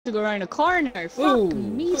to go around a corner. Fuck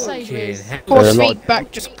me sideways. 4 feet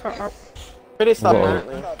back, just cut up. Pretty slow,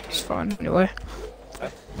 apparently. It's fine, anyway.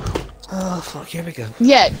 Oh fuck, here we go.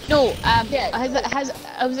 Yeah, no, I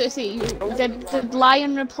was gonna say, did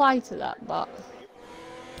Lion reply to that, but...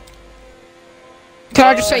 Can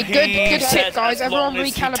I just say, good tip, guys. Everyone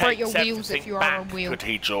recalibrate your wheels if you are on wheel.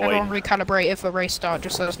 Everyone recalibrate it for race start,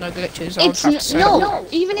 just so there's no glitches. No,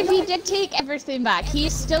 even if he did take everything back,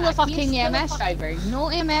 he's still a fucking EMS driver. No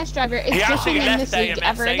EMS driver is pushing in this league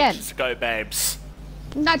ever again. Go, babes.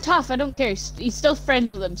 Not tough, I don't care. He's still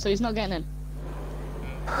friends with them, so he's not getting in.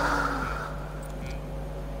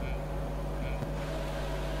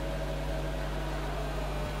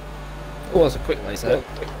 Oh, that was a quick race there.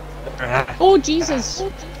 Oh Jesus!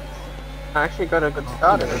 I actually got a good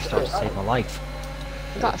start. I started to save my life.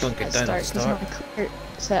 Gosh, Don't get down at the start. My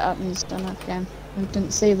set up needs done again. I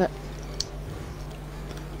didn't save it.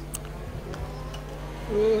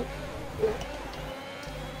 There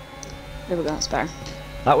we go, that's better.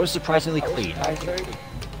 That was surprisingly clean.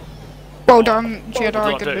 Well done,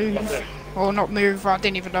 Jedi. Good move. Or not move. I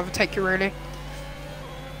didn't even overtake you really.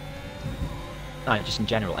 No, just in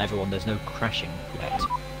general, everyone. There's no crashing yet.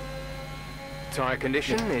 Tyre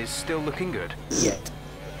condition is still looking good. Yet.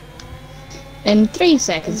 In 3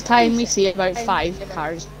 seconds time we see about 5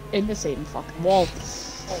 cars in the same fucking wall.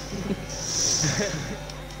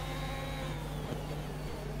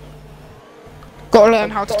 Gotta learn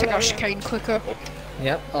how to take out chicane quicker.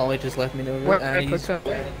 Yep, Ollie just let me know that, and he's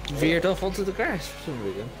veered off onto the grass for some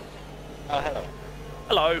reason. Oh, hello.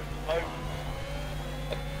 Hello.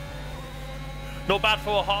 Not bad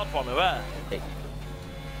for a hard one, eh?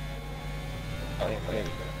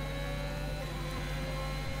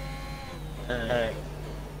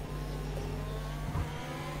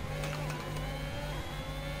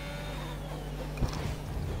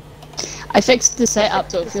 I fixed the setup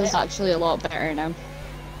so it feels actually a lot better now.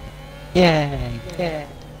 Yay! Yeah.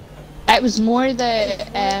 It was more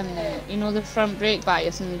the, you know, the front brake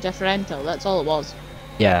bias and the differential, that's all it was.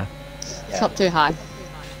 Yeah. It's up too high.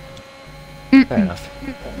 Fair enough.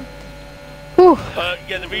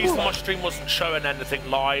 Yeah, the reason my stream wasn't showing anything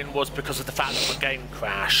lying was because of the fact that the game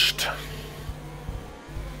crashed.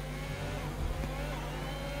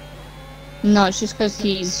 No, it's just because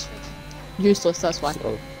he's useless, that's why.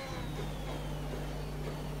 So,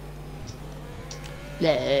 I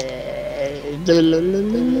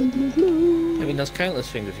mean, there's countless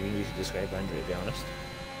things you can use to describe Andrew, to be honest.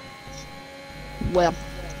 Well,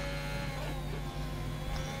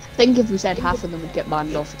 I think if we said half of them would get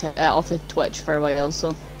banned off of Twitch for a while,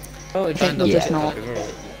 so... Oh, I think we'll just not. yeah.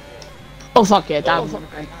 Oh fuck yeah, damn.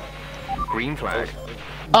 Green flag.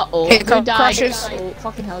 Uh-oh, Here who come died? crashes. Oh,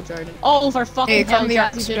 fucking hell, Jordan. Oh, for fucking Here hell, come the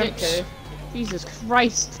Jack, you did it accidents. too. Jesus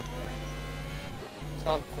Christ.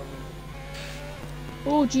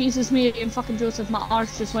 Oh, Jesus, Mary and fucking Joseph, my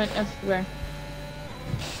arse just went everywhere.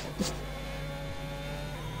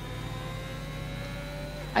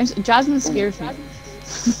 Jasmine scares me.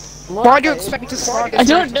 Why do you expect to start I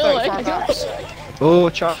don't know, I don't. Oh,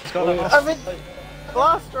 Charles got it. I mean,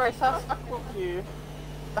 last race I stuck with you.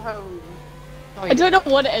 I don't know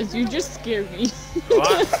what it is, you just scare me.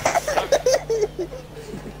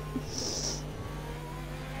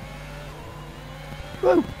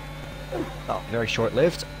 Whoa. Oh, very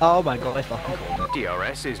short-lived. Oh my god, I fucking called it.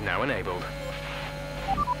 DRS is now enabled.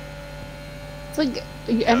 It's like,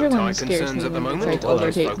 everyone tyre scares concerns me at the when they moment, try to well,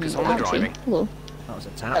 let's overtake me. focus on the Actually, driving. hello. That was a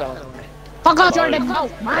tap. Fuck off, Jordan! No,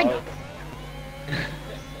 mine!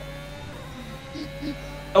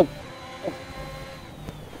 Oh.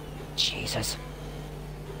 Jesus.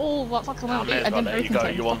 Oh, what fucking hell, There I didn't you break go,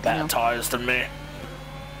 in you want time. better tyres than me.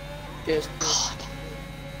 God.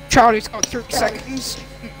 Charlie's got 3 seconds.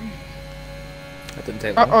 That didn't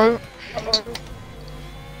take long. Uh-oh.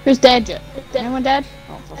 Who's dead yet? Anyone dead?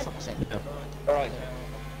 Oh, for fuck's sake. Alright.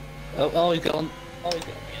 Oh, he's gone.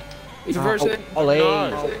 He's reversing. Ollie.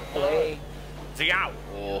 No. Is he out?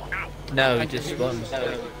 Or... No, he just spun.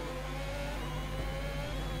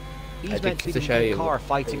 He's I meant to think be to show in the you. car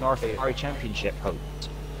fighting our Ferrari championship hopes.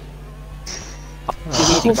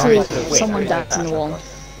 Hopefully, someone died in the wall.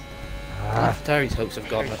 Terry's hopes have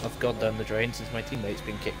gone down the drain since my teammate's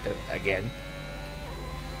been kicked out again.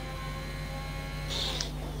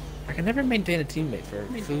 I can never maintain a teammate for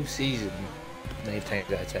a full season 9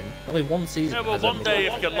 times out of 10. Only one season. Yeah, well, has one only day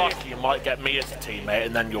got if you're lucky, you might get me as a teammate,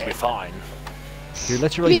 and then you'll be fine. You're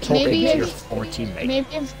literally talking to your if- former teammate.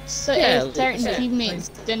 Maybe if certain teammates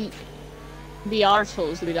didn't be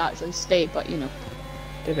arseholes, we'd actually stay, but you know.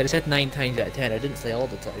 Yeah, but I said 9 times out of 10, I didn't say all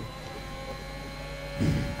the time.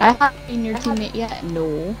 I haven't been your teammate yet,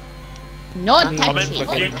 no. Not I mean, touchy.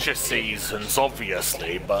 for future seasons,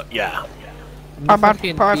 obviously, but yeah. I'm about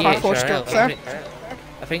Fucking 554 BHRL, still, sir. Oh,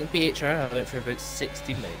 I think BHRL went for about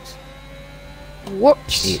 60 minutes.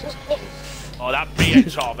 Whoops. Oh, that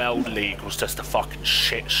BHRL league was just a fucking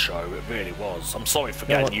shit show. It really was. I'm sorry for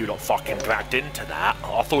getting you lot fucking dragged into that.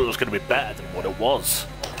 I thought it was going to be better than what it was.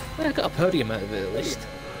 Well, I got a podium out of it at least.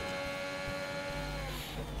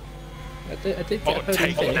 I did I get a got podium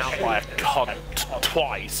taken finish. out by a cunt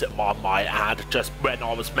twice, I might add, just when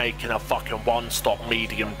I was making a fucking one-stop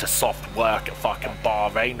medium to soft work at fucking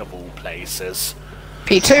Bahrain of all places.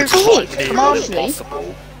 P2. Hey, Nearly actually,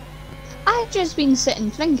 impossible. I've just been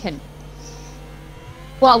sitting thinking.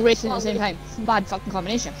 While racing at the same time. Bad fucking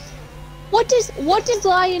combination. What does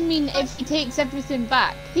Lion mean if he takes everything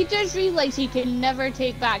back? He does realise he can never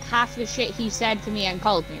take back half the shit he said to me and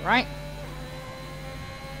called me, right?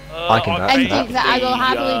 I can And think that I will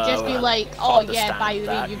happily just be like, oh yeah, by the way,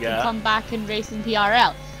 that, you yeah. can come back and race in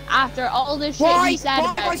PRL. After all the shit Why? he said Why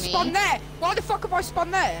have I about spun me, there? Why the fuck have I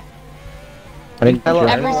spun there? I didn't tell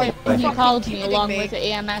everything he Fucking called me kidding along me. with the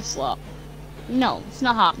AMS slot. No, it's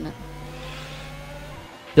not happening.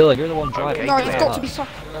 Dylan, you're the one driving. No, it's got to be so.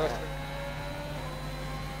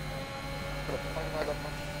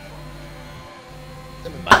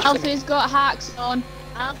 Alfie's got hacks on.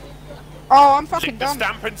 Oh, I'm fucking Lick the done.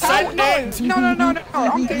 stamp and How? send No, it! no,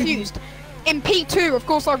 I'm confused. In P2, of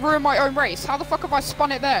course, I ruined my own race. How the fuck have I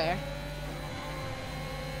spun it there?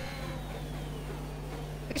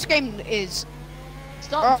 This game is.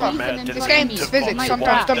 Stop Oh, breathing in This front of game's me. physics My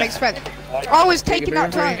sometimes God. don't make sense. I was taking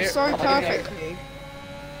that turn so perfectly.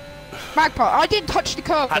 Magpie, I didn't touch the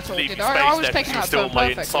curb I had at to all, leave did you I? space I was there taking because that you were still turn on my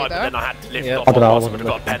perfectly inside, but there. then I had to lift Yeah. off, I don't know, I otherwise I wasn't would have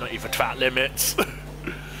got a looking. penalty for track limits.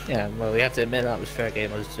 Yeah, well, we have to admit that was fair game,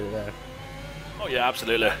 those two there. Oh yeah,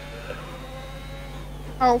 absolutely.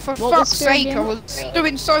 Oh, for What was fuck's fair sake, game? I was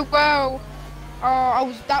doing so well.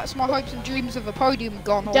 That's my hopes and dreams of a podium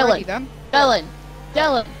gone already then. Dylan,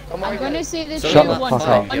 I'm gonna say this Shut to you the once, fuck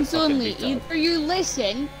up. once only. Either you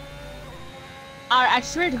listen, or I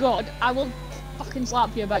swear to God, I will fucking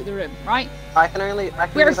slap you about the room, right? I can only.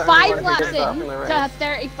 We're be the only 5 one who laps gets up in in the to race. a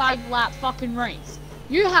 35 lap fucking race.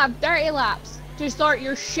 You have 30 laps to sort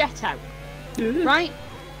your shit out, right?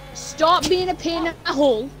 Stop being a pain in the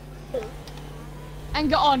hole and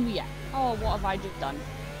get on with it. Oh, what have I just done?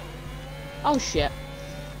 Oh shit.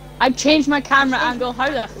 I've changed my camera angle. How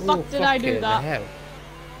the fuck did I do that? Hell.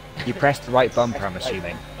 You pressed the right bumper, I'm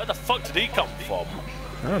assuming. Where the fuck did he come from?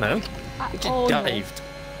 I don't know. I- It just oh, no. dived.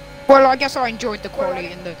 Well, I guess I enjoyed the quality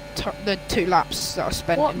in the 2 laps that I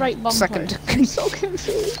spent What in right bumper? second. I'm so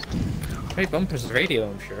confused. Great bumpers radio,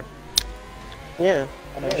 I'm sure. Yeah,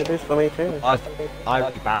 it is for me too. I've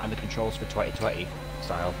banned the controls for 2020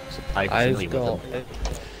 style, so I'm familiar I've with got. them.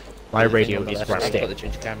 My radio is I've got the rusty.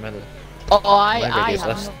 change camera. Oh, My I radio's have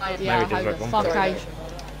less- no idea my radio's how the right fuck bumper. I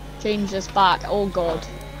changed this back. Oh god.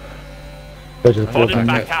 If I didn't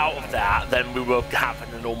back out of that, then we were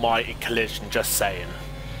having an almighty collision, just saying.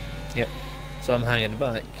 Yep. So I'm hanging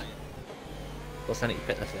back. What's I need to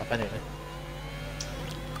pit this lap anyway?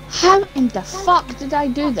 How in the fuck did I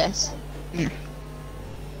do this?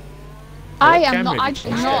 I am not. I do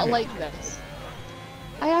not like this.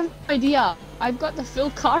 I have no idea. I've got the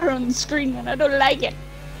full car on the screen and I don't like it.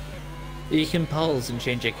 You can pause and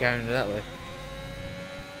change your camera that way.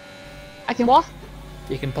 I can what?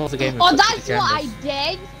 You can pause the game. and Oh, switch that's the what I cameras.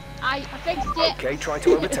 did. I fixed it. Okay, try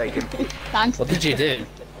to overtake him. Thanks. What did you do?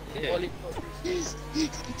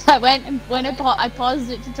 I went and when I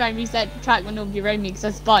paused it to try and reset the track when nobody around me because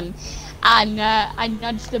I spun, and I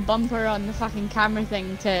nudged the bumper on the fucking camera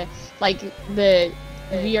thing to like the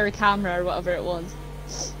rear camera or whatever it was.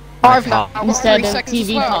 I've got Instead 3 of seconds as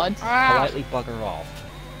TV well. pod. Ah, Politely bugger off.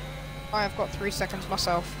 I have got 3 seconds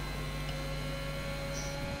myself.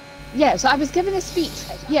 Yeah, so I was giving a speech.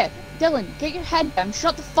 Yeah, Dylan, get your head down,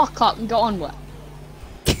 shut the fuck up, and get on with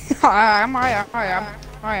it. I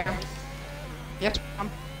am. Yes,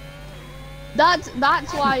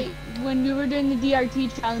 That's why when we were doing the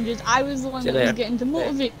DRT challenges, I was the one that was getting to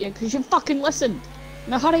motivate you because you fucking listened.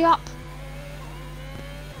 Now hurry up.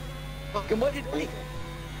 Fucking what did we?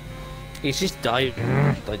 He's just diving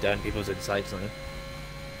like down people's insides now.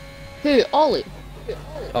 Who? Ollie.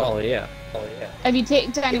 Oh yeah. If you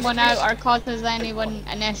take anyone out or causes anyone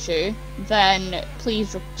an issue, then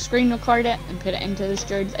please screen record it and put it into the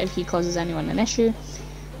stewards if he causes anyone an issue.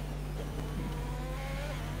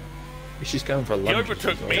 He's just going for a He lunge.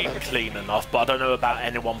 overtook me clean enough, but I don't know about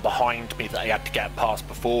anyone behind me that he had to get past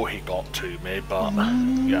before he got to me, but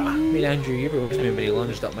yeah. I mean, Andrew, you were with me when he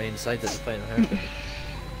lunged up my inside at the final hairpin.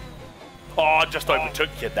 Oh, I just overtook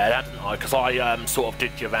you there, hadn't I? Because I sort of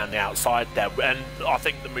did you around the outside there, and I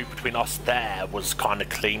think the move between us there was kind of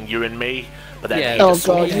clean, you and me. But then Yeah. he Oh just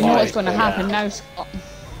sort god, of you know what's fired. going to happen now, Scott.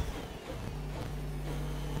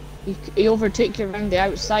 He overtook you around the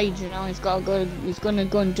outside, you know. He's going to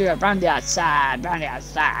go and do it round the outside, round the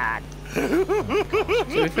outside. To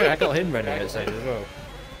be fair, I got him running outside as well.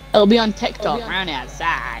 It'll be on TikTok, round the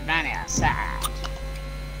outside, round the outside.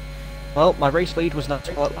 Well, my race lead was not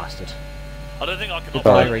all it lasted. I don't think I can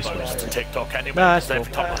Goodbye, upload race those to TikTok anyway, Nah, because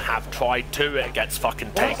every time I have tried to, it gets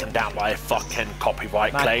fucking taken down by fucking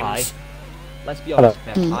copyright Magpie, claims. let's be honest,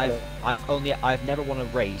 man, I've never won a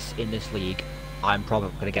race in this league. I'm probably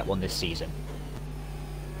going to get one this season.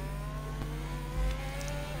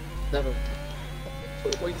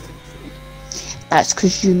 That's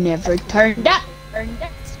because you never turned up.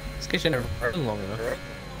 It's because you never run long enough.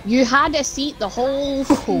 You had a seat the whole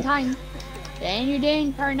fucking time. Then you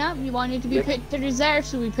didn't turn up, you wanted to be put to reserve,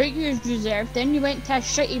 so we put you as reserve. Then you went to a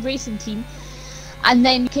shitty racing team, and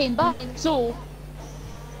then you came back. So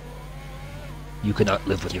You cannot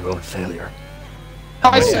live with your own failure.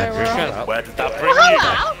 Hi, Shut Sarah. up. Where did that bring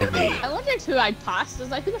hello. you? Me. I wondered who I passed. I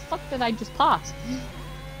was like, who the fuck did I just pass?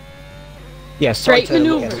 Yeah, sorry Straight to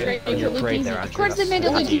maneuver. look Straight on make your it look parade easy. there, Of Andrew. course they made it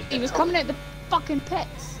That's look lucky. easy. He was coming out the fucking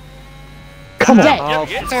pits. Come on! Dead. Oh,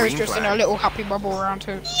 Yeah, Sarah's Green just in flag. a little happy bubble around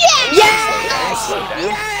her. Slow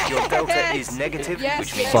down. Your delta is negative, Yes,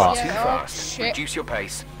 which means Fuck. you're too yes. fast. Shit. Reduce your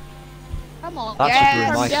pace. Come on. That's Yes.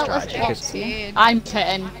 just my From strategy, Delta's because Kid. I'm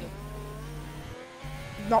pitting.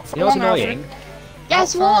 Not for you know what's long, Alfred. annoying?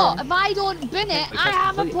 Guess Not what? If I don't bin it, Because I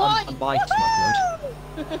have a completely point. unbiased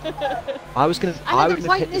mode. I was gonna had a pit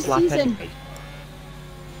point this this lap season. anyway.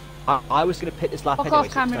 I was gonna pit this lap Fuck anyway, off, so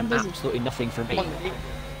it's Cameron, done busy. absolutely nothing for me.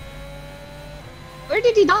 Where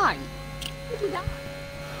did he die? Where did he die?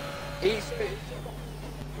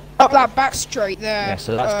 Up that back straight there. Yeah,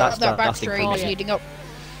 so that's that done back nothing for straight me. is leading up.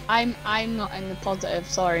 I'm not in the positive.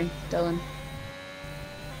 Sorry, Dylan.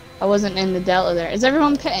 I wasn't in the delta there. Is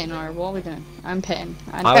everyone pitting or what are we doing? I'm pitting.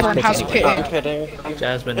 Everyone has pitting pitted. I'm kidding.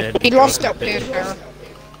 Jasmine did. He lost up there, Sarah.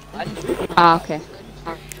 Ah, okay.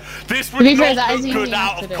 This To would be fair, not that look is easy good enough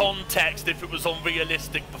out to of do. context if it was on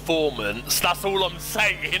realistic performance. That's all I'm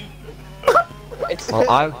saying.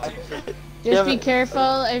 Well, Just be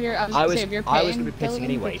careful if you're. I was if you're I pitting, was gonna be pitting Dylan,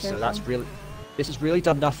 anyway, be so careful. that's really. This has really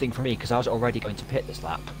done nothing for me because I was already going to pit this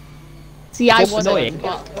lap. See, I What's wasn't. annoying?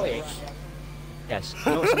 but- Yes.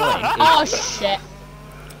 You know what's annoying? Oh Is shit!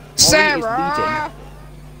 Sarah!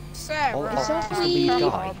 Ollie's Sarah! the lead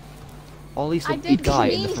guy. Ollie's the I lead didn't guy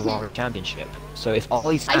in the mean it. Ferrari Championship. So if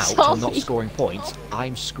Ollie's I out saw or not you. scoring points,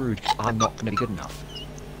 I'm screwed 'cause I'm not going to be good enough.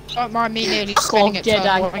 Don't mind me nearly spinning it Jedi.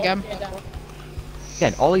 turn one again.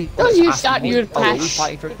 Again, Ollie Don't was you asking start me, your "Oh, are you pash."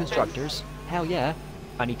 fighting for constructors?" Hell yeah.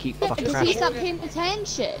 And he keeps fucking Because he's crashing. not paying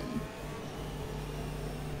attention.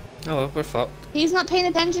 Oh, we're fucked. He's not paying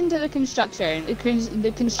attention to the constructor,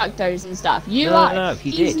 the constructors and stuff. You No, are. no,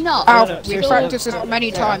 he He's did. not. Alf, no, we've seriously, practiced it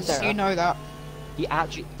many times, you know that. He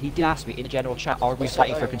did ask me in the general chat, "Are we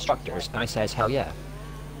fighting for constructors?" And I says, "Hell yeah."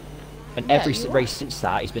 And every you are. race since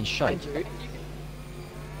that, he's been shite.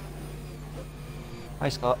 Hi,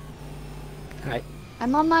 Scott. Right.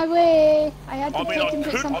 I'm on my way. I had to I mean, take I and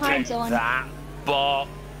put some could pads do on. that, but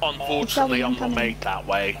unfortunately, I'm not coming. made that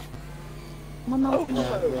way. I'm on my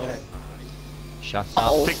way. Shut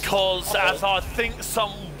up. Because, as I think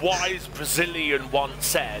some wise Brazilian once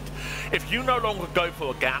said, if you no longer go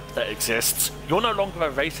for a gap that exists, you're no longer a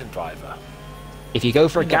racing driver. If you go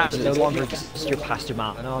for a gap that no longer exists, you're Pastor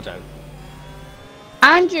Maldonado.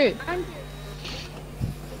 Andrew.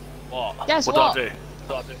 What? Guess what? what? Do I do?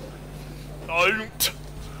 What do I do? Don't!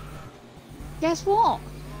 Guess what?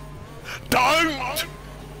 Don't!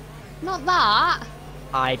 Not that.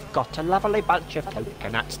 I've got a lovely bunch of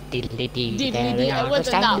coconuts. Diddly-dee. It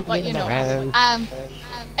wasn't that, but you know.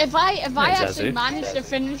 If I actually Zazu. manage to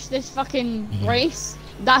finish this fucking race,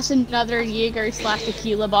 that's another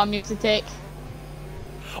Jaeger/tequila bomb you have to take.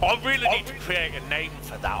 I really need to create a name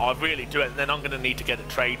for that. I really do, and then I'm going to need to get it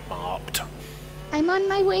trademarked. I'm on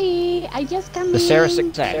my way. I just come The in. Sarah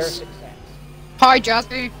success. Hi,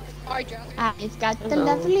 Jazzy. Hi, Jazzy. I've got the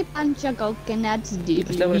lovely bunch of coconuts.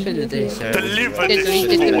 Is that what I said today, Sarah? Deliver Diddly,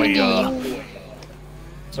 this for diddly, you.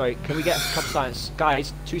 Sorry, can we get a couple silence?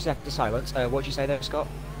 Guys, 2 seconds of silence. What did you say there, Scott?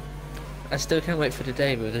 I still can't wait for the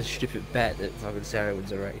day with a stupid bet that fucking Sarah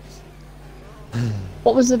wins a race.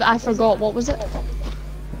 What was it? I forgot. What was it?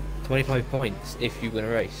 25 points if you win a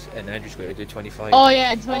race, and Andrew's going to do 25. Oh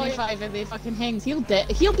yeah, 25 if he fucking hangs. He'll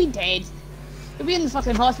be dead. He'll be in the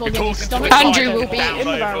fucking hospital You're getting his talking to stomach. a Andrew guy will that be downed in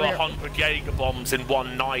the over barrier. 100 Jaeger bombs in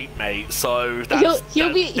one night, mate. So that's,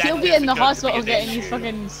 He'll be in the hospital getting his issue.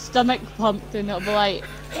 fucking stomach pumped, and it'll be like,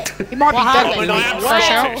 He might be What dead. I mean, I am Fresh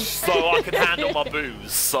Scottish, out. so I can handle my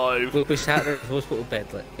booze. So We'll be sat there in the hospital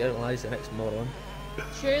bed, like, you don't realise the next moron.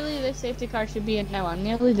 surely the safety car should be in now. I'm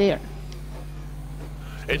nearly there.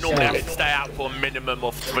 it normally has to stay out for a minimum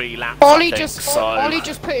of 3 laps. Ollie I think, just so. Ollie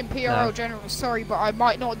just put in PRL No. General. Sorry, but I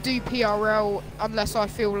might not do PRL unless I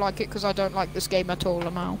feel like it because I don't like this game at all.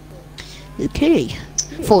 Now. Okay.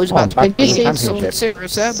 Thought it was about to back be to the something championship.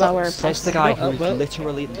 serious there, but Says the guy who's well.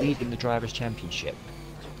 literally leading the drivers' championship.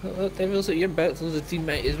 Oh, they've also your belt as a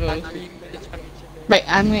teammate as well. Right,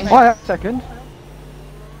 I'm waiting. Wait a second.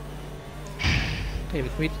 David,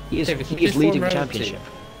 can we, He is, David, can he we is just form leading the round championship.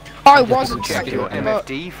 I wasn't Check your second, but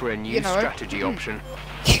MFD for a new you know. strategy option.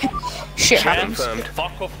 shit happens. Confirmed.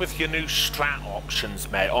 Fuck off with your new strat options,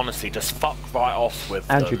 mate. Honestly, just fuck right off with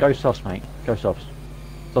Andrew, them. go softs, mate. Go softs.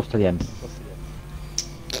 Softs to the end.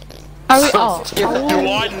 Are we? Do Oh.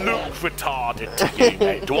 I look retarded to you,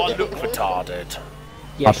 mate? Do I look retarded?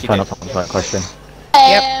 I prefer not to answer that question.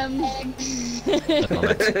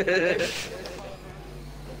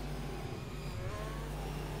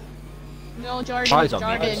 No, Jordan. Tries on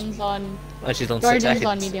Jordan's on. Oh, she's on 6 Jordan's seconds.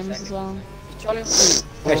 on mediums as well.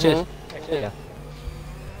 Yeah, she is. Yeah.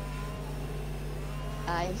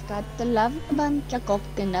 I've got the love bunch of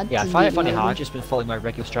coconuts. Yeah, I find it funny how I've just been following my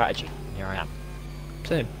regular strategy. Here I am.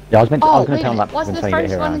 Same. Yeah, I was meant to, I Oh, was going wait to a tell minute. that What's when the saying it first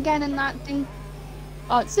here. one I am. again in that thing?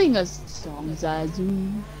 Oh, sing us song,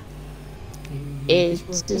 Zazu.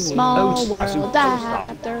 It's the small Oh, Zazu. world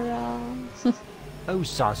after all. Oh,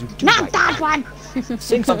 Zazu, do Not right. that one!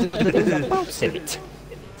 Sing something to the people about it.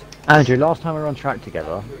 Andrew, last time we were on track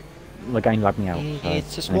together, the game lagged me out. So, It's a and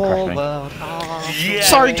it small crashed me. world. Yeah,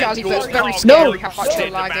 Sorry, mate, Jazzy, but it's your very car scary goes how much you're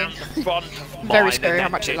in lagging. around the front of Very mine scary and how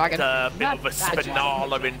then much you're hit lagging. a bit of a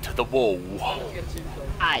spinala into the wall.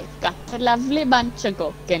 I've got a lovely bunch of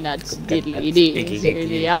coconuts. Diddly Diggy, dee. diggy. Here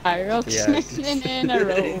they are, all sniffing in a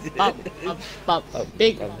row. Pop, pop, pop.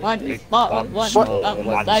 Big one, small one,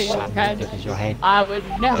 One I side had. is your head. I would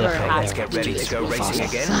never Okay, have. Let's get ready to go racing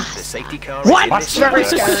again. The safety car What? is That's in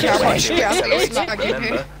this very area. scary how much Accelerate Jazz and is accelerate. lagging.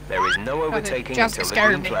 Remember, there is no overtaking Jazz until the scared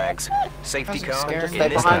green me. flags. Safety Doesn't car scare in me.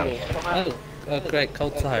 this area. Oh, oh, great,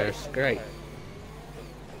 cold tires, great.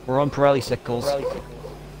 We're on Pirelli Sickles.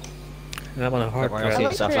 And I'm on a hard Don't worry, I'll I see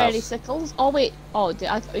like yourself Pirelli out. sickles. Oh wait. Oh, I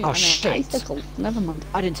thought you Oh, meant shit. icicles. Never mind.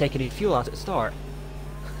 I didn't take any fuel out at the start.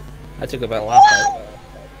 I took about last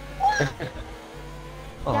night.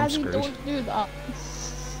 Oh, I'm Jazzy, screwed. don't do that.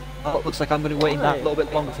 Oh, it looks like I'm going to be waiting that little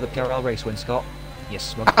bit longer for the PRL race win, Scott.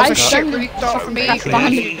 Yes, well, That's a I've shit done restart for me. That's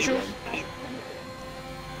behind you.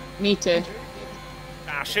 Me too.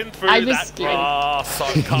 Dashing through I was that scared. grass,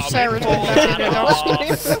 I'm coming Sarah for did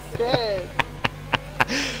that that.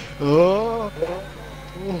 Oh.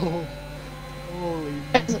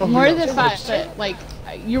 It's more the fact that, like,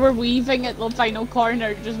 you were weaving at the final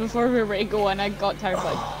corner just before we were ready to go and I got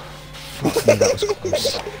terrified. Fuck me, that was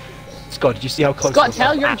close. Scott, did you see how close Scott, was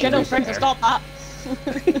tell that your actually general friend to there? stop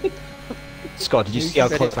that. Scott, did you see how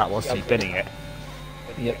close that was to me binning it?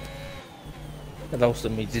 Yep. And also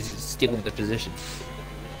me just stealing the position.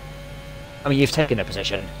 I mean, you've taken a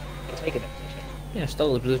position. Yeah,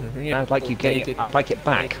 stole the position from you. I'd like you getting it, I'd like it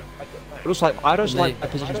back. But also, I'd also like my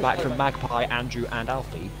positions back from Magpie, Andrew, and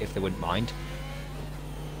Alfie, if they wouldn't mind.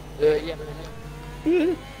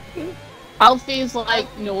 Alfie's like,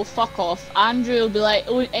 no, fuck off. Andrew will be like,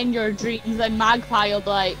 oh, in your dreams, and Magpie will be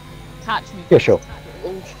like, catch me. Yeah, sure.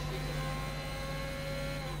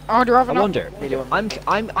 Oh, do I have I an wonder.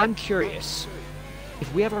 I'm curious.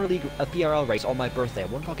 If we have a PRL race on my birthday, I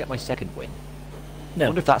wonder if I'll get my second win. I No.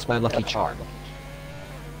 wonder if that's my lucky charm.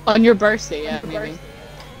 On your birthday, yeah, maybe.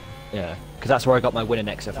 Yeah, because that's where I got my win in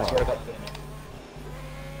XFR.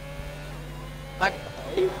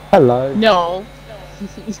 Hello. No.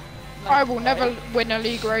 I will never win a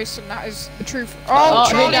league race, and that is the truth. Oh, Oh,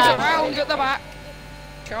 Charlie's yeah. around at the back.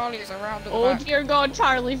 Charlie's around at the Oh back. dear God,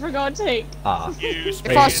 Charlie, for God's sake. Ah.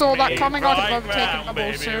 If I saw that coming, I'd have overtaken the ball,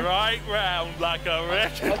 baby, sir. right round like a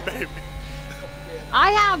wretched baby.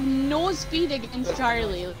 I have no speed against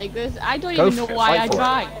Charlie. Like this, I don't Go even know for it, why I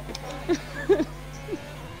fight for tried.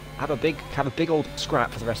 Have a big old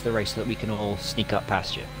scrap for the rest of the race so that we can all sneak up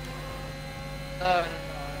past you.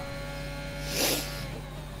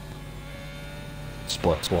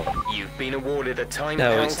 Sport. You've been awarded a time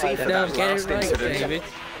No, it's penalty for no, that get it last right, incident. David.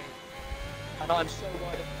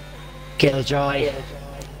 Killjoy.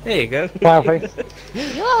 There you go. Alfie.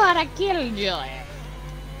 You're a killjoy.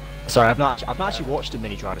 Sorry, I've not actually watched a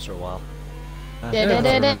Mini Drivers for a while. I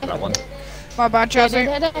Da-da-da-da. remember that one. My bad, Jazzy.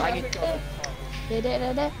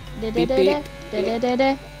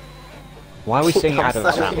 Why are we singing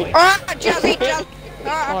Adam's Family? Ah, Jazzy, Jazzy!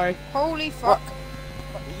 Ah, Sorry. holy fuck.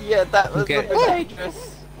 Yeah, that was Okay.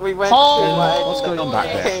 dangerous. We went What's going on back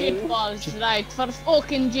there? Shit balls, right, for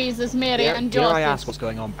fucking Jesus, Mary and Dare I Joseph. ask what's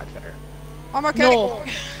going on back there? I'm okay. No.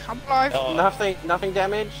 I'm alive. Nothing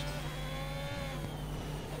damaged.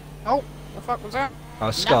 Oh, the fuck was that? Oh,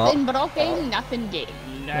 Scott. Nothing broken, nothing gained.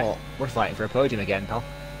 Well, we're fighting for a podium again, pal.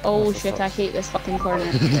 Oh shit, I hate this fucking corner.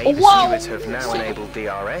 The Whoa! stewards have now enabled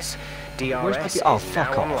DRS. DRS is Oh,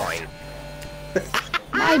 fuck now off. online.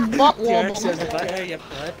 My butt wobble.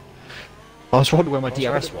 I was wondering where my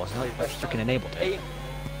DRS was, and I freaking enabled it.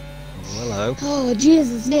 Oh, hello. Oh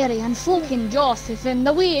Jesus, Mary and fucking Joseph and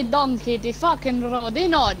the wee donkey the fucking road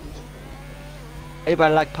in on.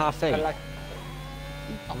 Anybody like parfait?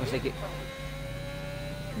 I'm gonna take it.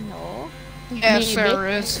 No. Yes, Maybe. there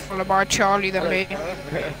is. Followed by Charlie than me.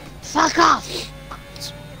 Fuck off!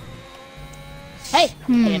 Hey!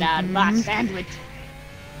 Hey, that back sandwich.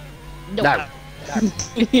 No. No.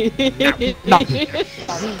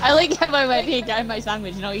 I like how I went, hey, guy, my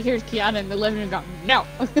sandwich. Now he hears Kiana in the living room going, no.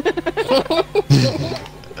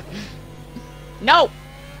 No!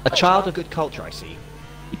 A child of good culture, I see.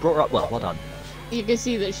 You brought her up well done. You can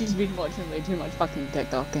see that she's been watching way too much fucking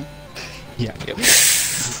TikTok. Yeah.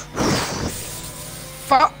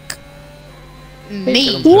 Fuck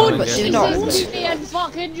me, What? but This not. is me and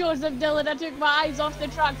fucking Joseph Dillon. I took my eyes off the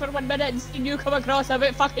track for 1 minute and seen you come across a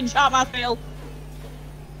bit fucking shot myself.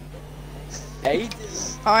 Hey.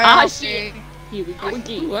 Ah, see. shit. Here we go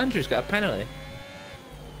again. Ooh, Andrew's got a penalty.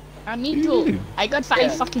 And me too. I got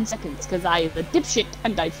 5 fucking seconds because I am a dipshit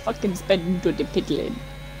and I fucking sped into the pit lane.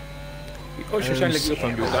 Oh, you sound like you're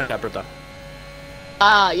from Uganda, brother.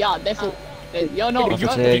 Ah, yeah, definitely. You know,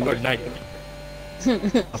 Good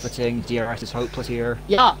Buffeting, DRS is hopeless here.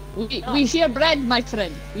 yeah, we share bread, my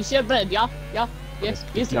friend. We share bread, yeah? Yeah, yes,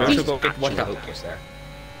 yes, DRS yes. is actually hopeless there.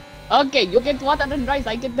 Okay, you get water and rice,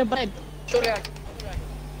 I get the bread.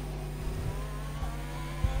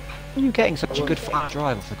 Are you getting such a good flat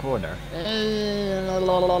drive off the corner?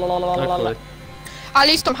 At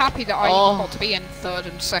least I'm happy that I Oh. got to be in 3rd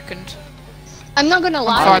and 2nd. I'm not gonna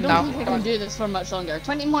lie, I fine don't now. think I can do this for much longer.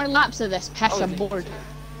 20 more laps of this, piss, I'm bored.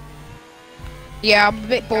 Yeah, I'm a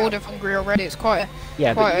bit bored of Hungary already. It's quite a...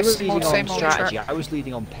 Yeah, Quite but a you were small, leading on same old strategy, track. I was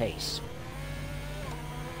leading on pace.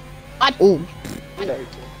 Ooh.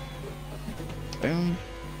 Boom.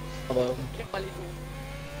 I was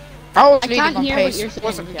I leading can't on hear what pace. you're saying,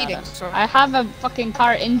 Wasn't Kiana. leading, so... I have a fucking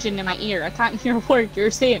car engine in my ear. I can't hear a word you're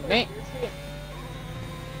saying, mate.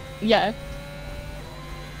 Yeah.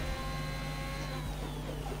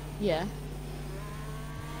 Yeah.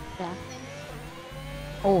 Yeah.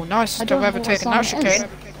 Oh, nice I to don't have ever know what taken that song it is. chicane.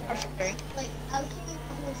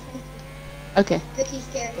 Okay. Cookie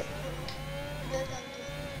scary.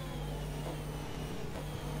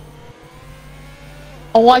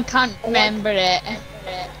 Oh, I can't remember it.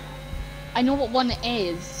 I know what one it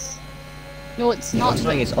is. No, it's not. What's the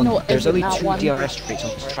thing is, No, it there's isn't only that 2 one. DRS streets on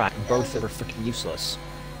this track, and both of them are freaking useless.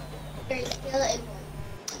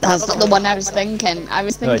 That's not the one I was thinking. I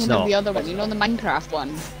was No, it's thinking of not. the other one. You know, the Minecraft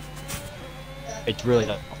one. It's really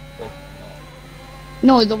not.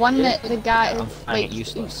 No, the one that the guy I'm finding like it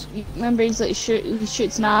useless. you remember he's like he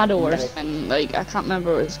shoots an arrow or something. Like I can't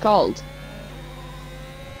remember what it's called.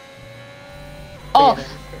 Oh,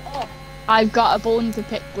 I've got a bone to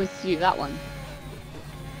pick with you. That one.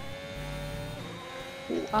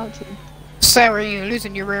 Ouch. Sarah, you're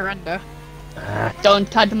losing your rear ender. Don't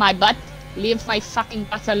touch my butt. Leave my fucking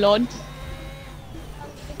butt alone.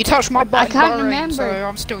 You touched my butt I can't in Bahrain, remember. so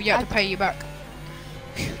I'm still yet to pay you back.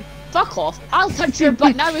 Fuck off. I'll touch your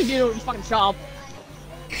butt now if you don't fucking shop.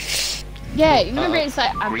 Yeah, you remember it's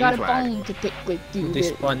like, I've got a bone to pick with you.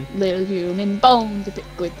 This one. Little human bone to pick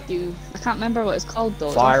with you. I can't remember what it's called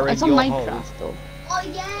though. Fire It's in on your Minecraft though. Oh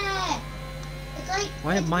yeah! It's like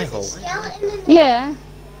Why am I hole? skeleton in Yeah.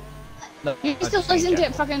 No, You I've used to seen listen to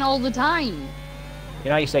Jack. it fucking all the time. You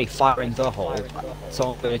know how you say fire in the hole?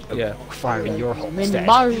 So I'm gonna go Yeah. fire in your hole Human instead.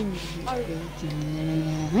 bone.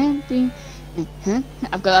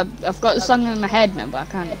 I've got the song in my head now, but I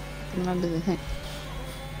can't remember the thing.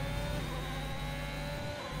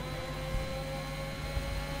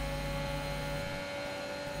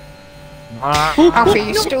 Alfie,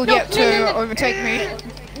 you're still yet to overtake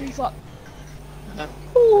me. Fuck.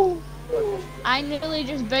 Ooh. I nearly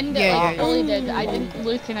just binned it like Billy did. I didn't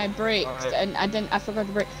look and I braked and I forgot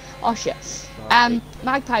to brake. Oh shit.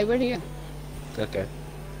 Magpie, where are you? Okay.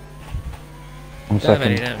 I'm Damn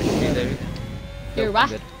second. it, damn it. You're what?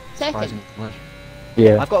 Good. Second. Surprising.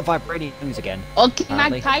 Yeah. I've got vibrating wings again. Okay,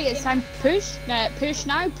 apparently. Magpie, it's time to push. Push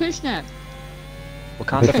now, push now. Well,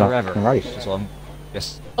 can't take Push up forever. and race. So I'm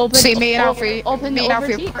just. Open, See, me and Alfie, open me the and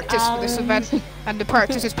Alfie overtake, have practiced for this event, and the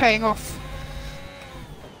practice is paying off.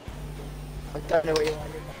 I don't know where you are.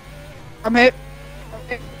 I'm hit.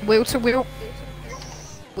 Wheel to wheel.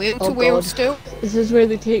 Wheel to wheel God. still. This is where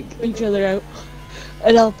they take each other out.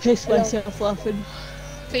 And I'll piss myself laughing.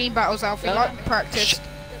 Team battles, Alfie, like we practiced.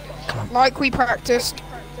 Like we practiced.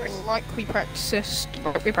 Like we practiced.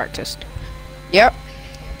 Like we practiced. Yep.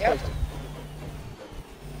 Yep.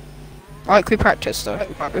 Like we practiced, though.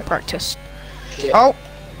 Like we practiced. Oh!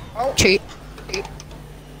 Cheat.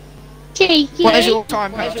 Cheeky. Where's your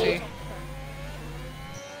time penalty?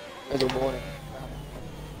 There's a warning.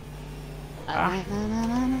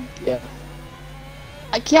 Yeah.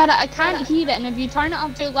 I can't hear it, and if you turn it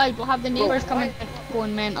up too loud, we'll have the neighbours coming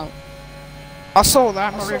going mental. I saw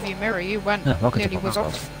that in my review mirror. You went nearly was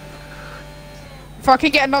off. If I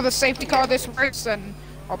can get another safety car this race, then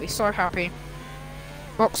I'll be so happy.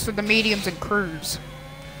 Box for the mediums and crews.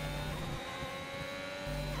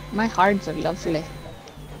 My hards are lovely.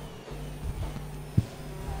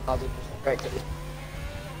 I'll do this correctly.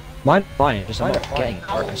 Mine, fine. Just I'm not getting it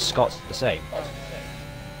because Scott's the same.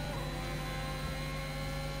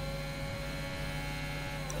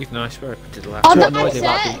 You've nice work to the last. Oh, What annoys that's me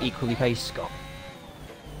about it. being equally paced, Scott?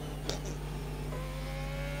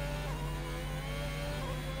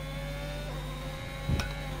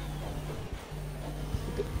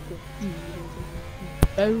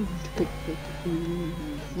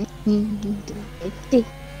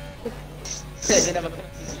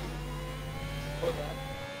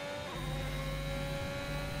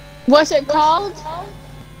 What's it called?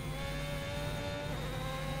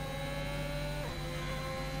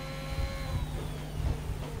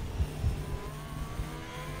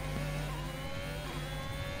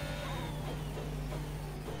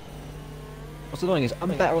 What's annoying is I'm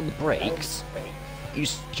better on the brakes. You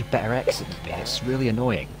such a better exit than me. It's really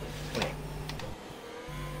annoying.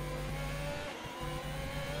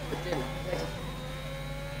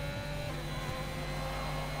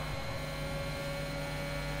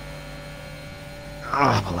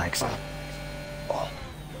 Ah, my legs. Oh.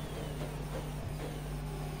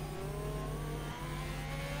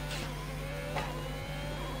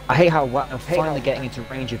 I hate how I'm finally getting into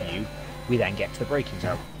range of you. We then get to the braking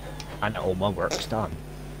zone, and all my work's done.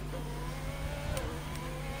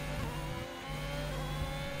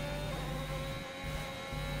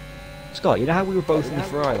 Scott, you know how we were both in the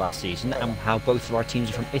Ferrari last season, and how both of our teams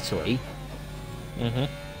are from Italy? Mm-hmm.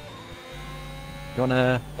 You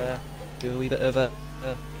wanna do a wee bit of a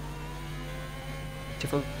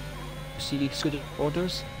different CD scooter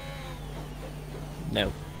orders?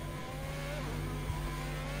 No.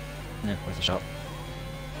 No, worth a shot.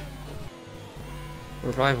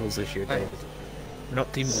 We're rivals this year, David. We're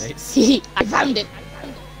not teammates. I found it.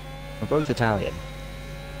 We're both Italian.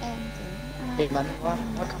 Hey, man.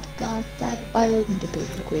 Got that bone to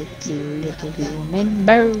pick with you, little human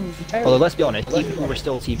bone. Although, let's be honest, even if we were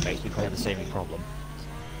still teammates, we probably have the same problem.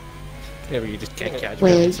 Yeah, but you just can't catch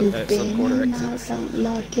Where me you some been? quarter I exits. don't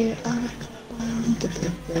like it. I want to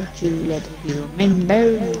pick with you, little human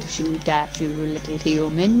bone. To shoot at you, little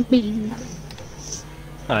human being.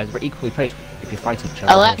 No, we're equally paced if you fight each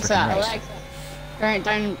other. Alexa, turn it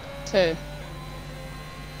down to.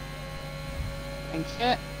 Thank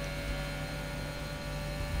you.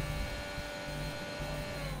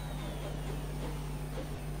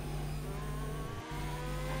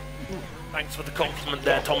 Thanks for the compliment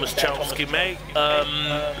there, Thomas Chelsky, mate.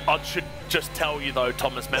 I should just tell you though,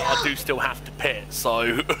 Thomas, mate, I do still have to pit,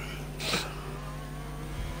 so...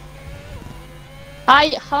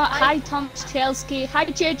 Hi, Thomas Chelsky. Hi,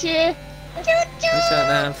 Juju. What's that,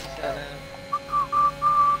 Nav?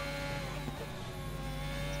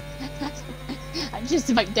 I'm just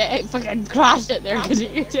about to fucking crash it there because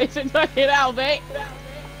you're taking fucking out, mate.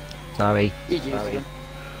 Sorry. Sorry.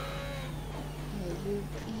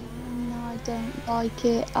 I don't like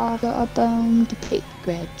it. I've got a bone to pick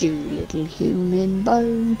at you, little human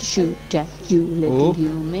bone to shoot at you, little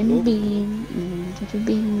human being. Little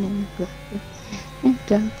being.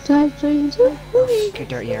 Get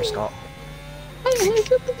dirty air, Scott.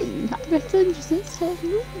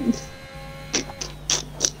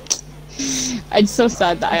 I'm so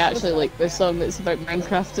sad that I actually like this song that's about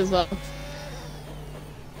Minecraft as well.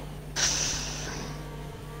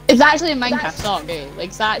 It's actually a Minecraft song, eh?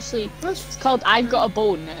 Like, it's called I've Got a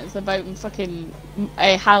Bone, and it's about fucking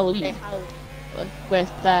Halloween. With,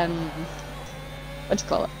 what do you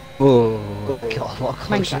call it? Oh, God, what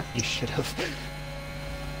closer Minecraft. you should have.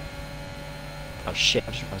 Oh shit,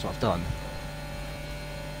 I just realised what I've done.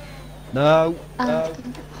 No!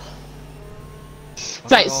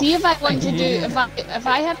 Right, see if I want to do, if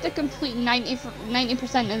I have to complete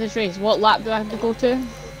 90% of this race, what lap do I have to go to?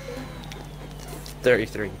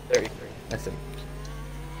 33. I think.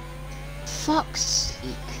 Fuck's sake.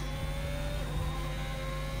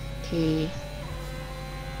 Okay.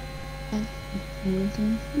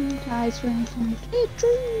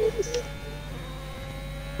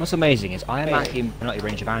 What's amazing is I am actually in penalty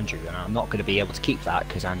range of Andrew, and I'm not going to be able to keep that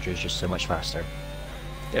because Andrew is just so much faster.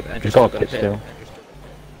 Yeah, but You've got to still.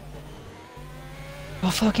 Oh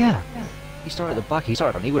fuck yeah! He started at the back. He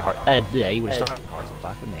started on. He would yeah, he would have started hard at the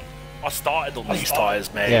back, wouldn't he? I started on these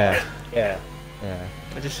tyres, mate. Yeah.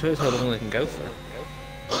 I just shows how long they can go for.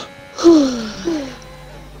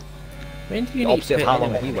 When do you need Opposite to of how pit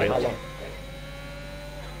long anyway?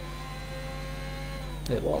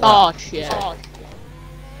 we wait. Oh shit.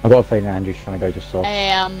 I've got a feeling Andrew's trying to go just soft.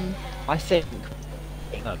 I think.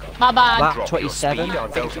 Oh god. My bad. Lap Drop your 27. speed, our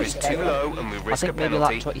delta is too low and we I risk a think maybe lap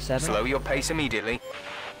penalty. 27. Slow your pace immediately.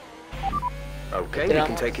 Okay, we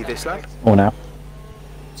can take you this lap. Or now.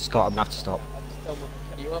 Scott, I'm gonna have to stop.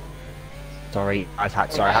 You up? Sorry, I had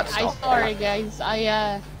to stop. Sorry guys,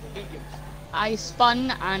 I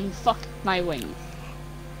spun and fucked my wing.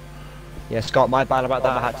 Yeah, Scott, my bad about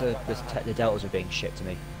that. I had to. The deltas were being shit to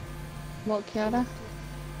me. What, Kiara?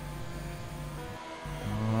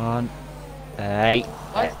 Come on. Hey.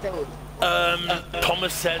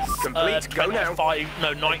 Thomas says Complete, go now.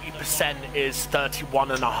 90% is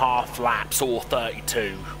 31.5 laps or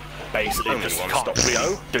 32. Basically, Only just one can't stop to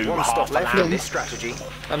really go. do One half stop a left lap. in this strategy.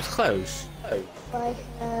 I was close.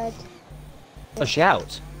 Oh, she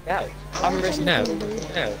out. I'm risking. No.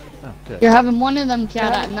 Oh, good. You're having one of them,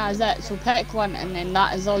 Kiara, and that is it. So pick one, and then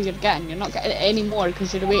that is all you're getting. You're not getting any more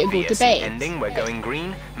because you're away to go to VSC bed. ending, we're going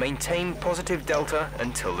green. Maintain positive delta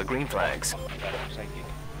until the green flags.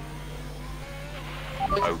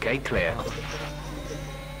 Okay, clear.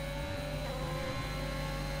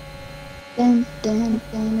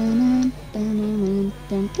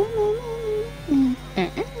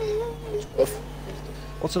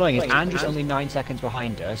 What's annoying is Andrew's only 9 seconds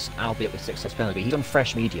behind us, albeit with 6 penalty. He's on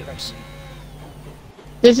fresh mediums.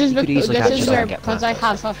 This is could easily catch us up where, and get because I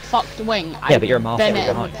past have a fucked wing. Yeah, but you're a mile been further in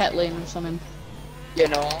the behind. pit lane or something. You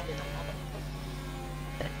know.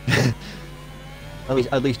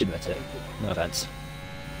 At least admit it. No offense.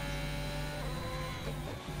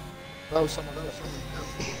 Oh, someone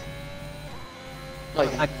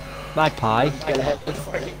else. Magpie. Get ahead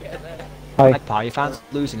before you get there. Hi. Magpie, your fan's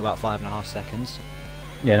losing about 5.5 seconds.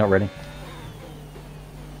 Yeah, not really.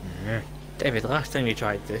 David, the last time you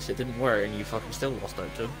tried this, it didn't work and you fucking still lost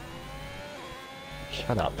out to him.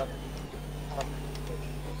 Shut up.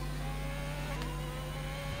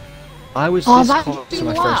 I was this that close to you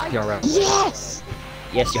my are. first PRL. Yes!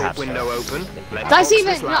 Yes, you have. Window open. Let's That's box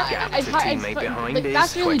even this lap gap it's to hard. teammate behind Like, is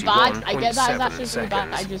that's really bad. I get that. It's 21.7 actually really bad.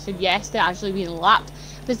 I seconds. just said yes to actually being lapped.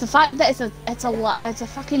 But it's the fact that it's a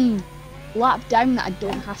fucking lap down that I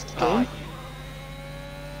don't have to do.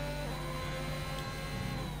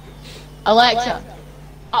 Alexa,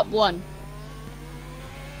 up one.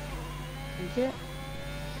 Thank you.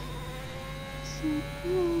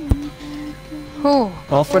 Oh,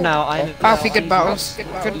 Well, for now, I'm. Alfie, good battles.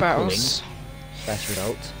 Good battles. Best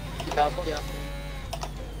result. Yeah.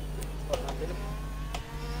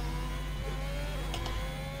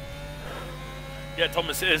 Yeah,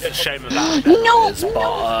 Thomas, it is a shame about No! penalties,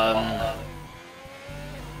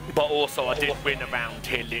 but also I did win around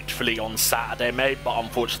here literally on Saturday, mate. But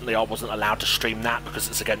unfortunately, I wasn't allowed to stream that because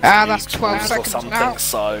it's against That's league 12 rules or seconds something. now.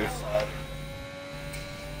 So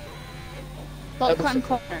Stop cutting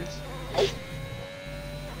corners.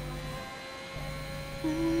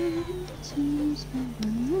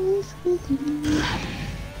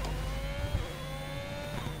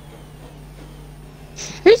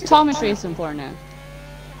 Who's Thomas racing for now?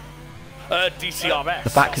 DCRF, The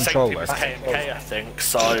back same controller. team as KMK, I think.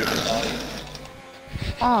 So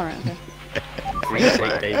Alright,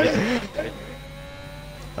 okay.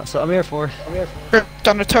 That's what I'm here for.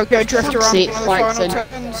 Done a Tokyo drift around sake, one of the final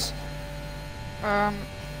Clarkson. turns.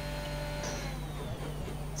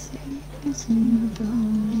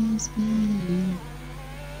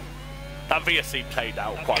 that VSC played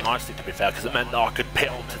out quite nicely, to be fair, because it meant that I could pit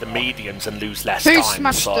onto the mediums and lose less Who time.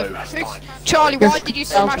 smashed So the... Charlie, why did you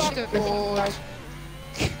smash the board?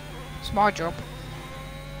 It's my job.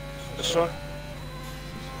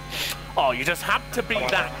 oh, you just had to be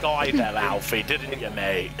that guy there, Alfie, didn't you,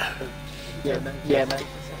 mate? Yeah, man.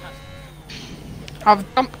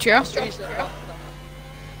 I've dumped you.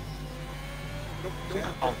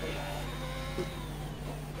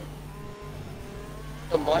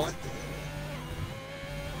 And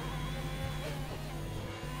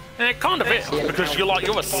it kind of is, because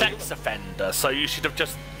you're a sex offender, so you should have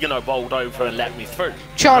just, rolled over and let me through.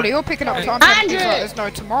 Charlie, you're picking up time Andrew! to there's no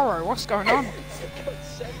tomorrow. What's going on?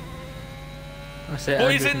 I say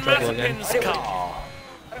Boys Andrew in can trouble again. Mazepin's car.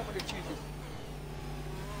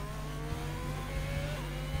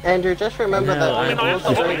 Andrew, just remember that I mean, I am rules the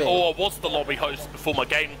of lobby, reading. or was the lobby host before my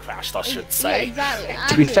game crashed, I should Yeah, say. exactly. To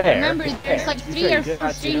be Andrew, fair- remember there's like 3 or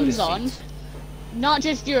 4 streams on, not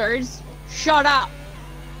just yours. Shut up.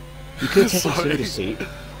 You could take a Sorry. soda seat.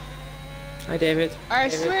 Hi, David. Or I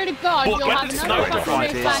swear to God, But you'll when have it's another notified fucking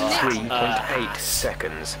race Is ban next. 3.8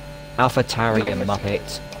 seconds. Alpha Tari and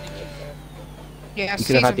Muppet. Yeah, You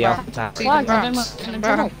could have had the season Alpha Tari. season Why? 'Cause I'm rounds. not gonna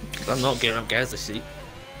trouble. I'm not giving up Gaz the seat.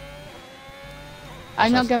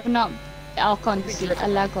 I'm not giving up Alcon seat. I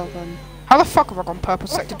like Alcon. How the fuck have I gone purple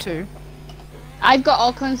sector 2? I've got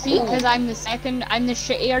Alcon seat because I'm the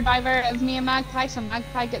shittier driver of me and Magpie, so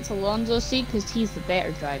Magpie gets Alonso's seat because he's the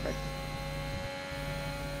better driver.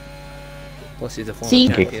 Plus, he's a former See?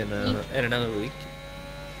 champion in another league.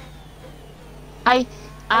 I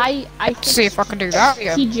See if I can do that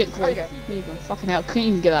again. strategically. There you go. Fucking hell, couldn't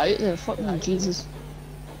even get that out there. Fucking Jesus.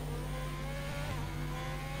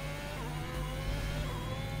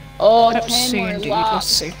 Oh, Let's 10 see more indeed, laps. let's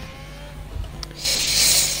see.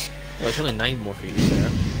 Well, it's only 9 more for you,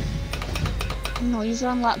 Sarah. No, you're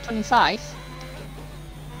on lap 25.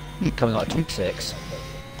 Coming out of 26.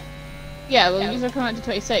 Yeah, well, you're coming out to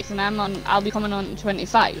 26, and I'll be coming on to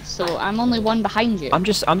 25, so I'm only 1 behind you. I'm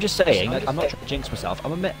just saying, I'm not trying to jinx myself.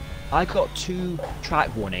 I got 2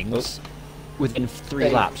 track warnings within 3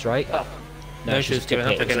 laps, right? No, she was giving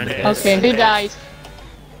up again and again. Okay, who died?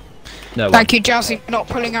 No. Thank you, Jazzy, for not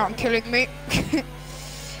pulling out and killing me. Yeah,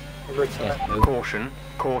 no. Caution,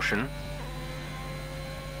 caution.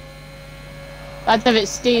 That's if it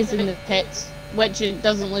stays in the pits, which it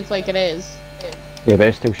doesn't look like it is. Yeah, but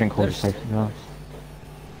it's still shouldn't cause a safety car.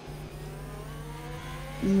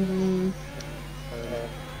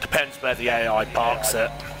 Depends where the AI parks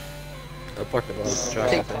it. I'll park it on the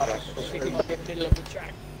track, I think.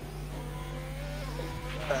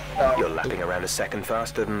 You're lapping around a second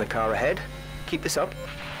faster than the car ahead. Keep this up.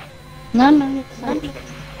 No, it's fine.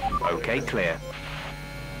 Okay, clear.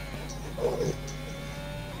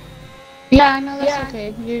 Yeah, I know that's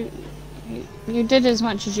okay. You did as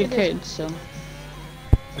much as you could, so.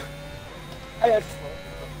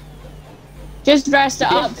 Just rest it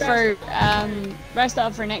up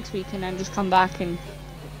for next week, and then just come back and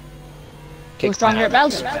go stronger at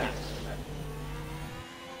Belgium.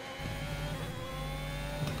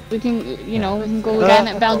 We can, we can go again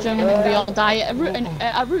at Belgium, and we all die at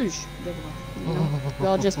Rouge. We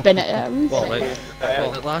all just bin it at Rouge. Well,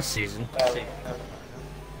 like last season.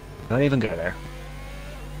 Don't even go there.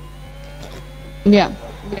 Yeah.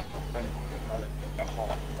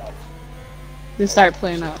 They start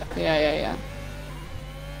playing up. Yeah.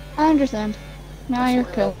 I understand. Now you're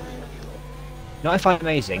cool. You know what I find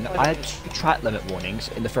amazing? I had 2 track limit warnings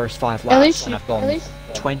in the first 5 laps, and I've gone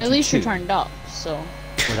 22. At least you turned up, so.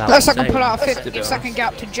 without Unless I can saying. pull out a 50-second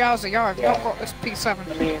gap to Jazzy, I've not got this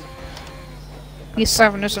P7.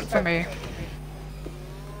 P7 isn't for me.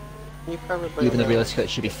 Even though realistically it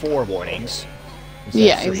should be 4 warnings.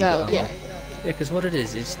 Yeah, exactly. Yeah, because what it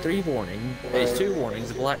is, it's 2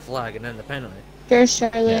 warnings, a black flag, and then the penalty. Cheers,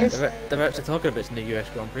 Charlie. Yeah. They're actually talking about this in the US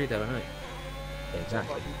Grand Prix the other night.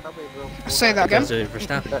 Exactly. Say that again. Because of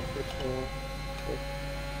Verstappen.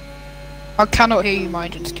 I cannot hear you,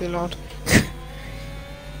 mind, it's too loud.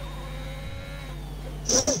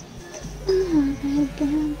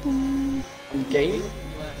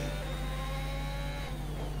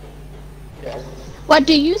 What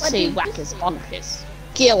do you say, Wackers Bonkers?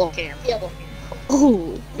 Kill him.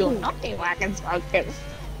 Oh, you're not a Wackers Bonkers.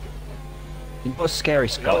 You know what's scary,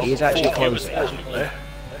 Scott? He is actually closing.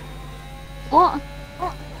 What?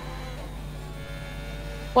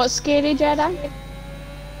 What's scary, Jedi?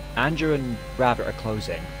 Andrew and Rabbit are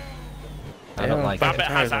closing. I don't like Rabbit it.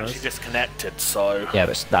 has actually disconnected, so. Yeah,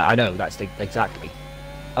 but I know, that's exactly.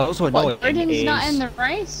 Also annoying What, Jordan's is... not in the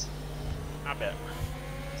race? Rabbit.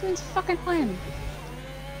 Since fucking when?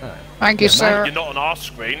 Thank you, sir. You're not on our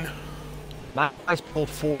screen. Magpie's pulled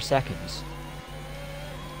 4 seconds.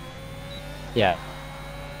 Yeah.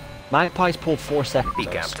 Magpie's pulled 4 seconds. The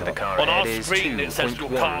gap to the car On our ahead is screen, it says your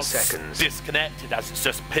 2.1 car's seconds. disconnected as it's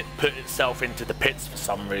just put itself into the pits for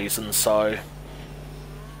some reason, so.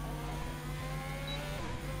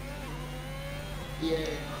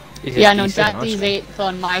 Yeah, no, Jacky's 8th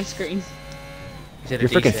on my screen. You're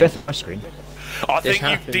freaking 5th on my screen. I This think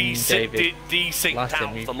happened, you've David, desynced last time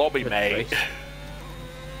out we the lobby, put the mate. race.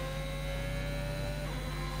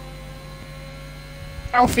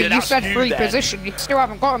 Alfie, Yeah, you that's said you free then. position. You still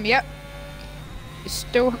haven't got him yet. You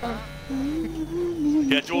still haven't.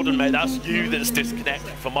 Yeah, Jordan, mate, that's you that's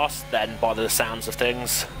disconnected from us then, by the sounds of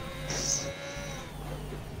things.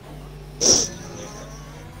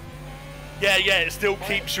 Yeah, it still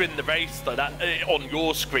keeps you in the race though. That on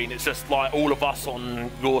your screen, it's just like all of us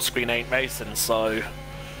on your screen ain't racing, so.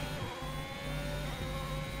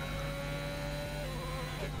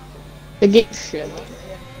 The game shit.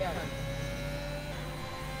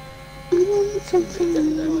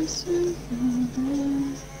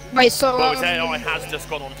 Wait, so. Well, his AI has just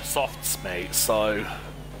gone on to softs, mate. So.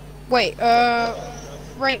 Wait,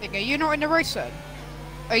 Railing, are you not in the race then?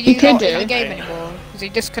 Are you could not in do. the game anymore? Is he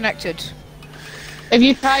disconnected? If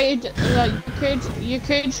you tried, you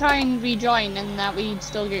could try and rejoin, and that way you'd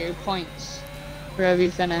still get your points wherever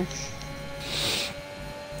you finish.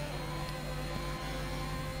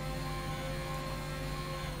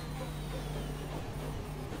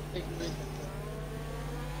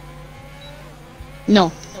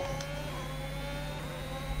 No.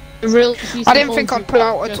 I didn't think I'd pull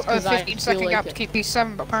out a 15-second gap to keep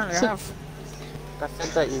P7, but apparently I have. I said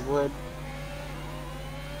that you would.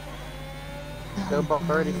 Go about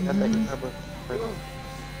 30, I bet you never.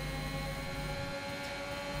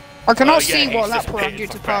 I cannot yeah, see he's what lap just we're on pitting due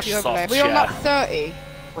for to party fresh overlay. softs, We're on yeah. lap 30.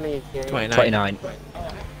 29.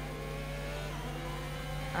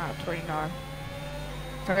 Ah, 29.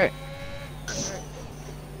 Okay.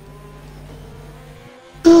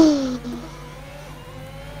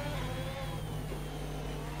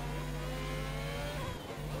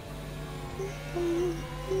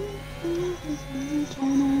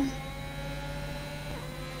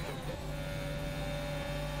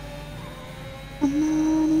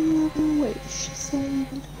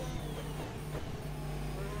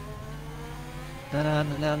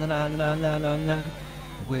 Na.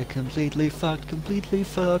 We're completely fucked, completely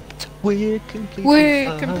fucked. We're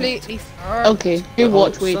completely fucked. Okay, you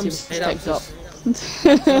watch way too much TikTok.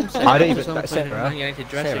 I don't even. Some Sarah, Man United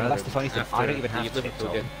dressing Sarah, that's the room funny thing. I don't even after have the Liverpool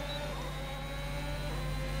TikTok. game.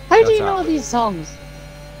 How do What's you that? know these songs?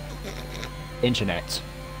 Internet.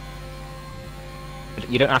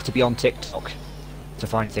 You don't have to be on TikTok to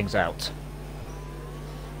find things out.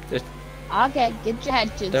 Okay, get your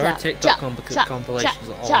head to There are that. TikTok Chop, compilations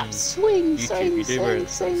on chop, swing, YouTube. swing, You do swing,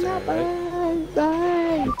 realize swing, that, that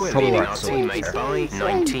bye. We're Probably leading right, our so- teammate by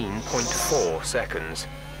 19.4 seconds.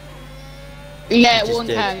 Yeah, it just won't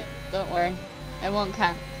did. count. Don't worry, it won't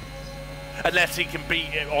count. Unless he can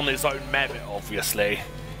beat it on his own merit, obviously.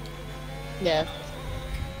 Yeah,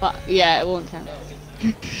 but yeah, it won't count.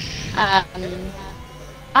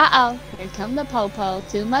 Uh-oh, here come the popo.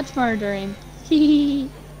 Too much murdering. Hee.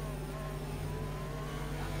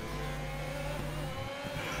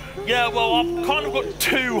 Yeah, well, I've kind of got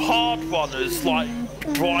two hard runners, like,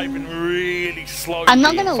 driving really slowly. I'm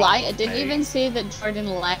not in gonna front lie, of it didn't me. even say that Jordan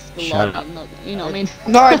left the Shut lobby. You know what I mean?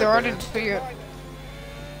 Neither, I didn't see it.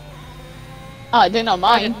 Oh, I did not I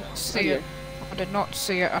mind. didn't see it. I did not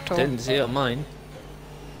see it at all. Didn't see it on mine.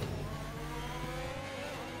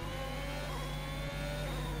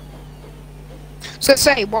 So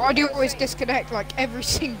say, why do you always disconnect like every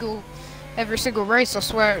single race? I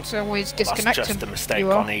swear it's always That's disconnecting. just a mistake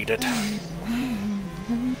you I are. needed.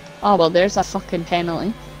 Oh well, there's a fucking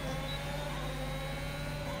penalty.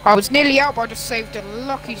 I was nearly out, but I just saved a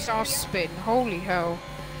lucky sauce spin. Holy hell.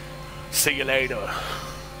 See you later.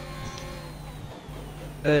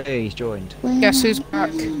 Hey, he's joined. Guess who's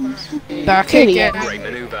back? Back Idiot. again. Great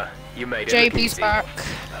maneuver. You made it look JP's easy. back.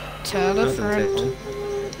 Tell a friend.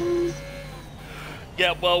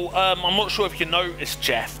 Yeah, well, I'm not sure if you noticed,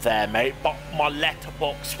 Jeff, there, mate, but my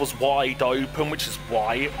letterbox was wide open, which is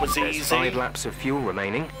why it was There's easy. 5 laps of fuel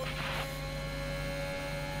remaining.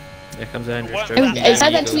 Here comes Andrew. Well, stroking It down said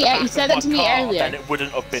the that to me. eagle. You said that to me My car, earlier. Then it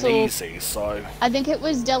wouldn't have been So- easy, so... I think it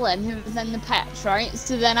was Dylan who was in the pits, right?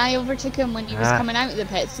 So then I overtook him when he was coming out of the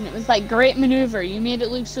pits, and it was like, great maneuver. You made it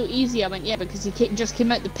look so easy. I went, yeah, because he just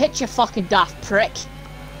came out the pit, you fucking daft prick.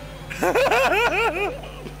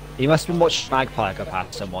 He must have been watching Magpie go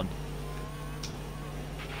past someone.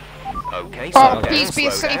 Okay, Oh, slow please down, be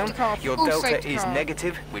a slow safety down. car, Your full delta safety is car.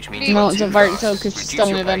 negative, which means No, you're it's a too vertical fast. because Reduce still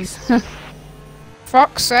your moving. pace.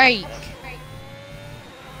 Fuck's sake.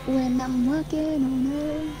 When I'm working on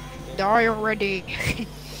it. Die already.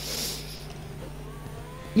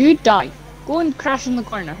 You die. Go and crash in the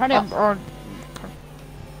corner. Hurry up.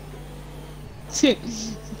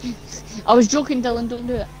 I was joking, Dylan. Don't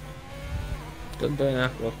do it. Don't do it now.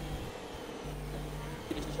 Well,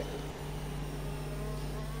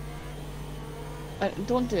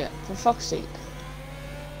 Don't do it, for fuck's sake.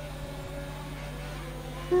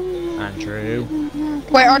 Andrew.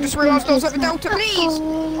 Wait, I just realised I was over Delta, please!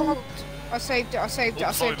 Oh, I saved it, I saved it,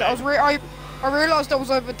 I saved it. I realised I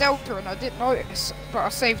was over Delta and I didn't notice, but I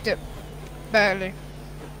saved it. Barely.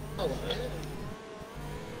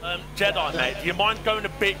 Jedi, mate, do you mind going a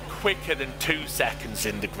bit quicker than 2 seconds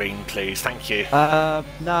in the green, please? Thank you. No,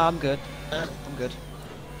 I'm good. I'm good.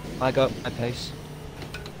 I got my pace.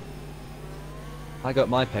 I got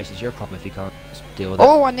my pace. It's your problem if you can't deal with it.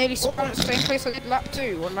 Oh, I nearly spawned at the same place I did lap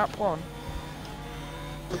 2 or lap 1.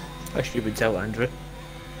 I should be tell Andrew.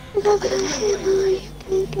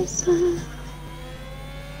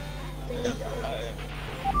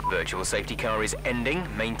 Virtual safety car is ending.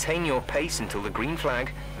 Maintain your pace until the green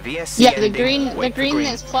flag. VSC Yeah, the ending. green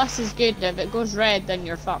that's plus is good. If it goes red, then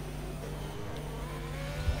you're fucked.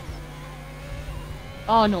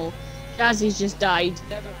 Oh no, Jazzy's just died.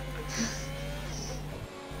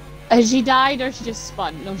 Has she died or she just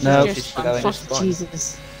spun? No, she's just spun. Fuck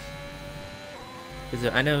Jesus.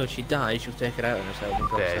 I know if she dies, she'll take it out on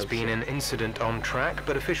herself. There's been an incident on track,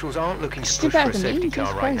 but officials aren't looking to She's push for a better than me, safety Jesus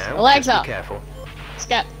car right Christ. now. Alexa. Just be careful.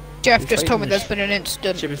 Skip. Jeff just told me there's been an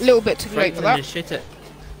incident. A little bit too late for that.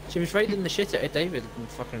 She was frightening the shit out of David on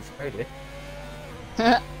fucking Friday.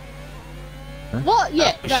 What?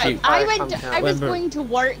 Yeah, Oh, right. shoot. I was going to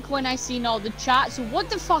work when I seen all the chat, so what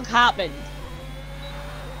the fuck happened?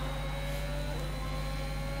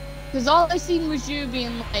 Because all I seen was you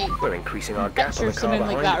being like, We're increasing our gap on or the car something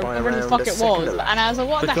like behind that, by or whatever the around fuck a it second was, a lap. and I was like,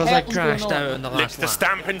 what Because the I hell is crashed going out on? in the Lift last the lap.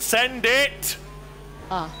 stamp and send it!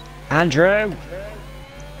 Ah. Andrew!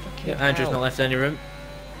 Yeah, Andrew's not left any room.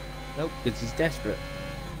 Nope, because he's desperate.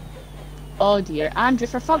 Oh dear, Andrew,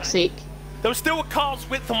 for fuck's sake. There was still a car's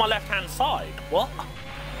width on my left-hand side. What?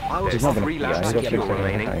 I was He's not gonna 3 yeah, laps he's of got fuel 2 seconds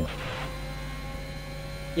remaining. remaining.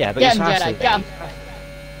 Yeah, but Get he's him, faster Jedi, than get me. him.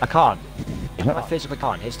 I can't. I physically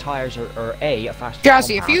can't. His tyres are A, a faster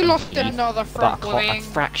Jazzy, if compound, you and lost B, another about front a wing.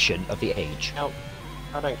 fraction of the age. No,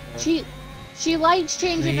 I don't care. She likes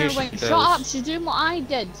changing Here her she wing. goes. Shut up, she's doing what I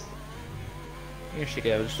did. Here she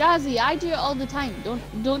goes. Jazzy, I do it all the time.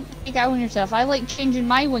 Don't take out on yourself. I like changing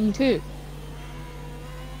my wing too.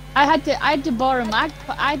 I had to borrow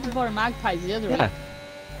magpies the other Yeah. week.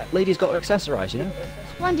 That lady's got to accessorise, you know?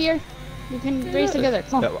 Come on, dear. We can race together.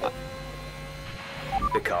 Come on. No,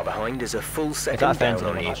 The car behind is a full if that second offends down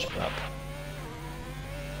on anyone, you. I'll shut up.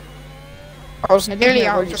 I was I did nearly hear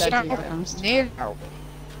out what you just said, now. to be quite honest. Nearly out.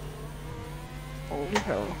 Holy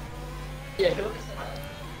hell. Yeah.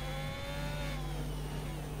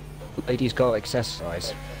 Lady's got to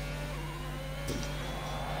accessorise.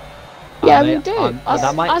 Yeah, we do.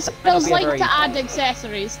 that might Us not girls be a like very- to add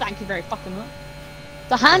accessories. Thank you very fucking much.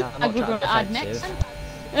 The handbag not we're going to add defensive.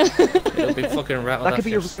 next. It'll be fucking rattled That could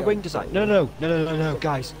be your after wing design. No,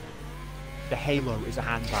 guys. The halo is a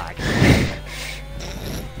handbag.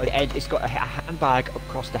 It's got a handbag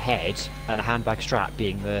across the head and a handbag strap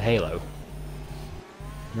being the halo.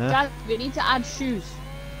 No? Dad, we need to add shoes.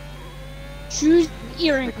 Shoes,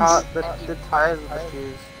 earrings. The tires of the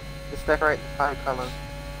shoes. Just decorate the tire color.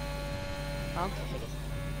 Okay.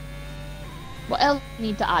 What else do we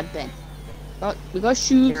need to add then? We got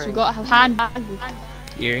shoes, we got a handbag, we got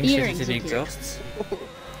Earrings Earrings to the in here. exhausts.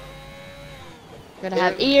 we're gonna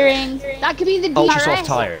have earrings. That could be the Ultra DRS. soft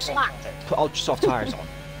tyres. Put ultra soft tyres on.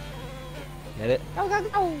 Get it? Go, go,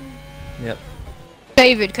 go. Yep.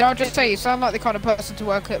 David, can I just say, you sound like the kind of person to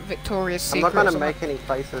work at Victoria's I'm Secret. not gonna or make any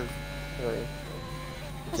faces. Really.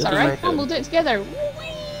 That's alright, come on, we'll do it together.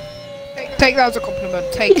 something. Take that as a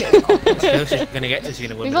compliment. Take it. As a compliment. Closest we're gonna get to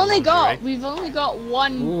seeing a We've woman only in got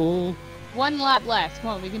lingerie. Ooh. one lap left.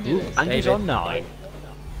 Come on, we can do this. And he's David. on 9.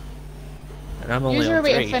 And I'm only Use your on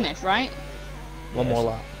way to 3. finish, right? One more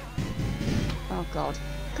lap. Oh god.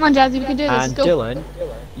 Come on, Jazzy, we can do this. And Let's go.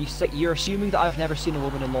 Dylan, you're assuming that I've never seen a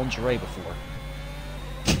woman in lingerie before.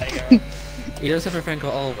 He does have a friend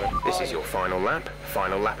called Oliver. This is your final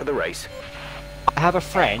lap of the race. I have a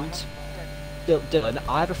friend, Dylan,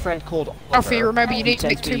 I have a friend called Alfie, Oliver, remember you who need to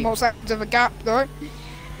make sends 2 me- more seconds of a gap, though.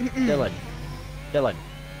 Dylan.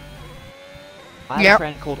 I have Yep. a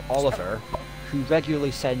friend called Oliver who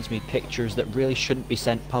regularly sends me pictures that really shouldn't be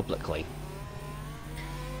sent publicly.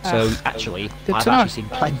 So actually, good I've to know. actually seen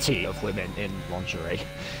plenty of women in lingerie.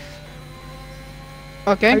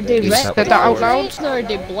 Okay. Are they Use red? that Said that out loud. Or are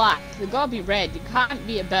they black? They gotta be red. You can't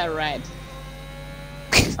be a bit red.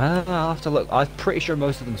 I'll have to look. I'm pretty sure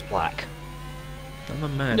most of them's black. I'm a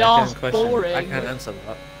man. No, I can't question. boring. I can't answer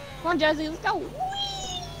that. Come on, Jazzy, let's go.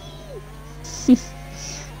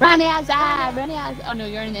 Run outside, run outside. Oh no,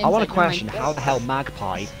 you're in the inside. I want to never mind. question how the hell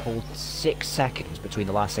Magpie pulled 6 seconds between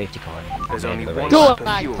the last safety car and There's the end only of the one race. Go lap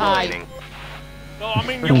of fuel Magpie. remaining. Well, I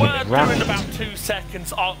mean, you were doing about 2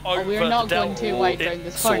 seconds over we're not the going too wide round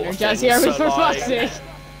this corner, Jazzy, Jazzy, are we for fuck's sake?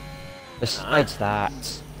 Besides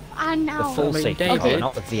that, I know. the full safety car, Okay.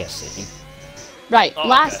 not the VSC. Right, Oh,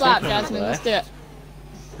 last okay. lap, Jasmine, let's do it.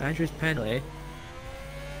 Andrew's penalty.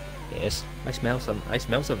 Yes. I smell something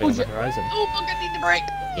on the horizon. Oh, fuck, I need the brake.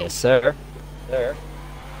 Yes, sir. Sir.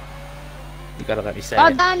 You gotta let me say Well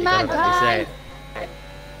it. done, You gotta my let me say guy. it.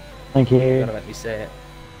 Thank You you. gotta let me say it.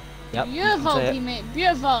 Yep. Beautiful, that's it. teammate.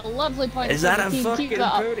 Beautiful. Lovely point. Is that a Keep fucking that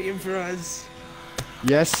up. podium for us?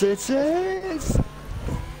 Yes, it is.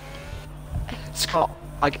 Scott,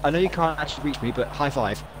 I know you can't actually reach me, but high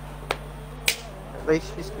five. At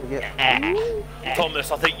least she's gonna get. Thomas,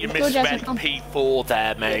 I think you Go, misread Jazzy, come. P4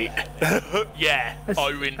 there, mate. Yeah,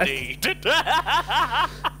 oh indeed. I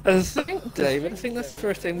think, David, I think that's the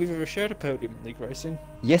first time we've ever shared a podium in League Racing.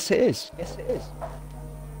 Yes, it is. Yes, it is.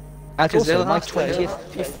 That's Because also the my last time-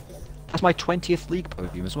 20th. That's my 20th league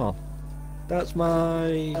podium as well. That's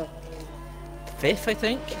my 5th, I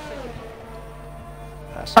think.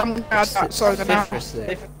 I'm glad that's over now.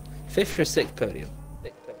 Fifth or sixth podium.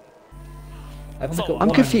 I've only So- got I'm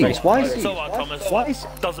one confused. race Why podium. is It's he? alright, Thomas. Why is?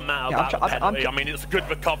 Doesn't matter Yeah, about the I'm penalty. I mean, it's a good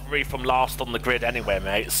recovery from last on the grid anyway,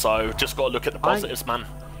 mate. So just got to look at the positives, man.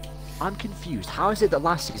 I'm confused. How is it that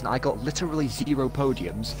last season I got literally 0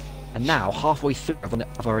 podiums, and now halfway through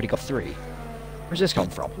I've already got 3? Where's this come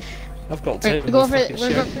from? I've got 2. We're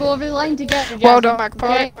going go over the line together, Well Jasmine. done, Magpie.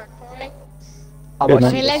 Okay, Good, man.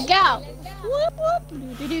 okay, let's go. Whoop,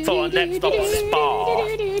 whoop. So next up, Spa,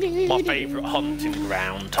 my favourite hunting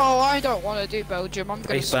ground. Oh, I don't want to do Belgium. I'm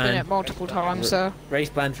going Race to spin ban. it multiple times, sir. Race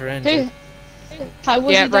ban for Andrew. Who? How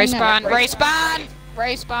was Yeah, it race done ban, now? race ban,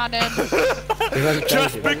 race ban in.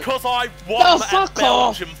 Just because I Oh, won fuck at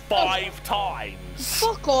Belgium 5 times.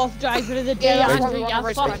 Fuck off, driver of the day, Yeah, Andrew, we wanna you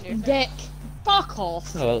race ban fucking you. dick. Fuck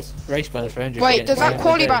off. Oh, well, it's race ban for Andrew. Wait, does that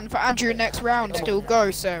quality ban? ban for Andrew next round still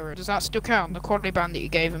go, Sarah? Does that still count? The quality ban that you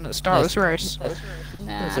gave him at the start of this race?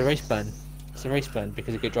 Nah. It's a race ban. It's a race ban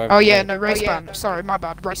because he could drive. Oh yeah, no, race ban. Sorry, my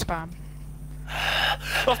bad, race ban.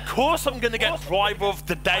 Of course I'm gonna get driver of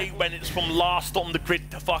the day when it's from last on the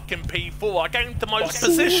grid to fucking P4. I gained the most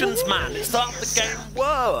positions, man. It's how the game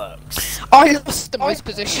works. I lost the most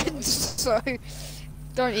positions, so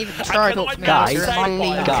don't even try And to can I talk to me. now Guys, Andrew, say, in my by the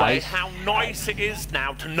league. way, Guys. how nice it is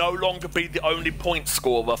now to no longer be the only point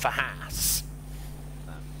scorer for Haas.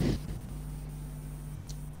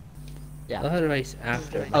 I'll have a race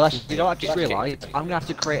after. Unless you know what I just realised, I'm gonna have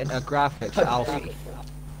to create a graphic for Alfie.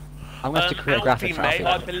 I'm gonna have to create a graphic for Alfie, mate,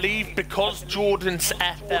 I Alfie. believe because Jordan's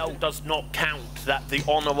FL does not count, that the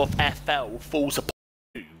honour of FL falls upon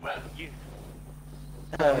you.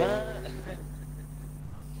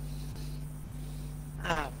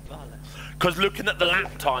 Because looking at the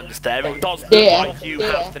lap times there, it does look like you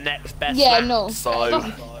have the next best lap, no.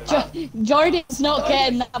 so... Jordan's not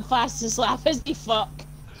getting that fastest lap, is he? Fuck.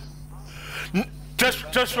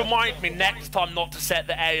 Just remind me next time not to set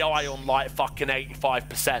the AI on like fucking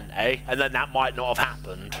 85%, eh? And then that might not have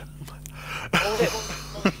happened.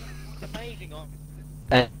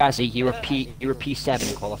 Gazzy, you were P7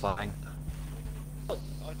 in qualifying.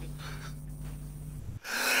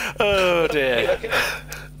 Oh dear.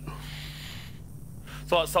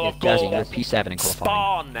 So I've Gazzy, you were got P7 in qualifying.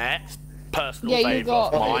 Spa next, personal Yeah, you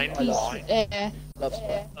favourite got of mine.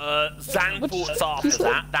 Zandvoort's after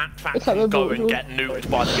that. That track can go and get nuked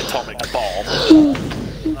by the atomic bomb.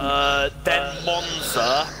 Then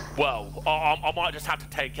Monza. Well, I might just have to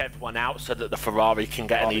take everyone out so that the Ferrari can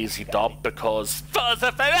get an easy dub because for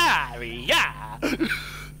the Ferrari, yeah.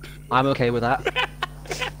 I'm okay with that.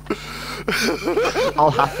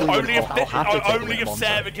 I'll happily Only if, I'll happily take a win only at if Monza.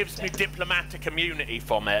 Sarah gives me diplomatic immunity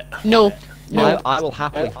from it. No. I will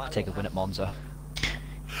happily take a win at Monza.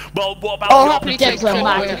 Well, what about I'll the happily other take two a win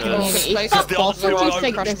diplomatic at co-owners? immunity. Monza. Fuck The off, other what do you two-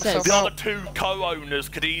 think this is? The other two co-owners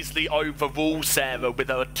could easily overrule Sarah with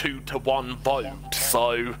a 2-to-1 vote,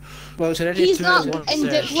 so... Well, so He's not in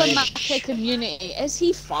diplomatic immunity, is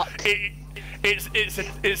he? Fuck.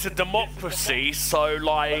 It's a democracy, so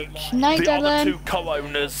like Night, the other Dylan. two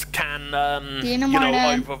co-owners can See you in the you know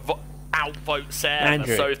morning. outvote Sarah.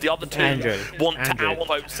 Andrew, So if the other two Andrew, want to Andrew,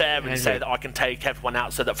 outvote Sarah and say Andrew. that I can take everyone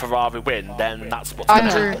out so that Ferrari win, then that's what's gonna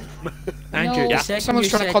Andrew, happen. Andrew, No. the second someone's you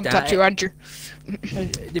trying to said contact that, you, Andrew.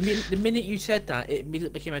 The minute you said that, it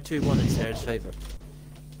immediately became a 2-1 in Sarah's favour.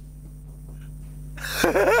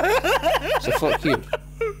 So fuck you.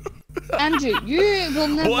 Andrew, you will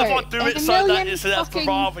never. What if I do in it a so that million it's a fucking...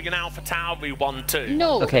 Ferrari and Alpha Tauri 1-2?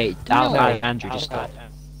 No. Okay, No. Andrew, just stop.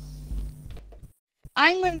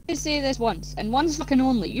 I'm going to say this once, and once fucking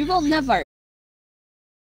only. You will never,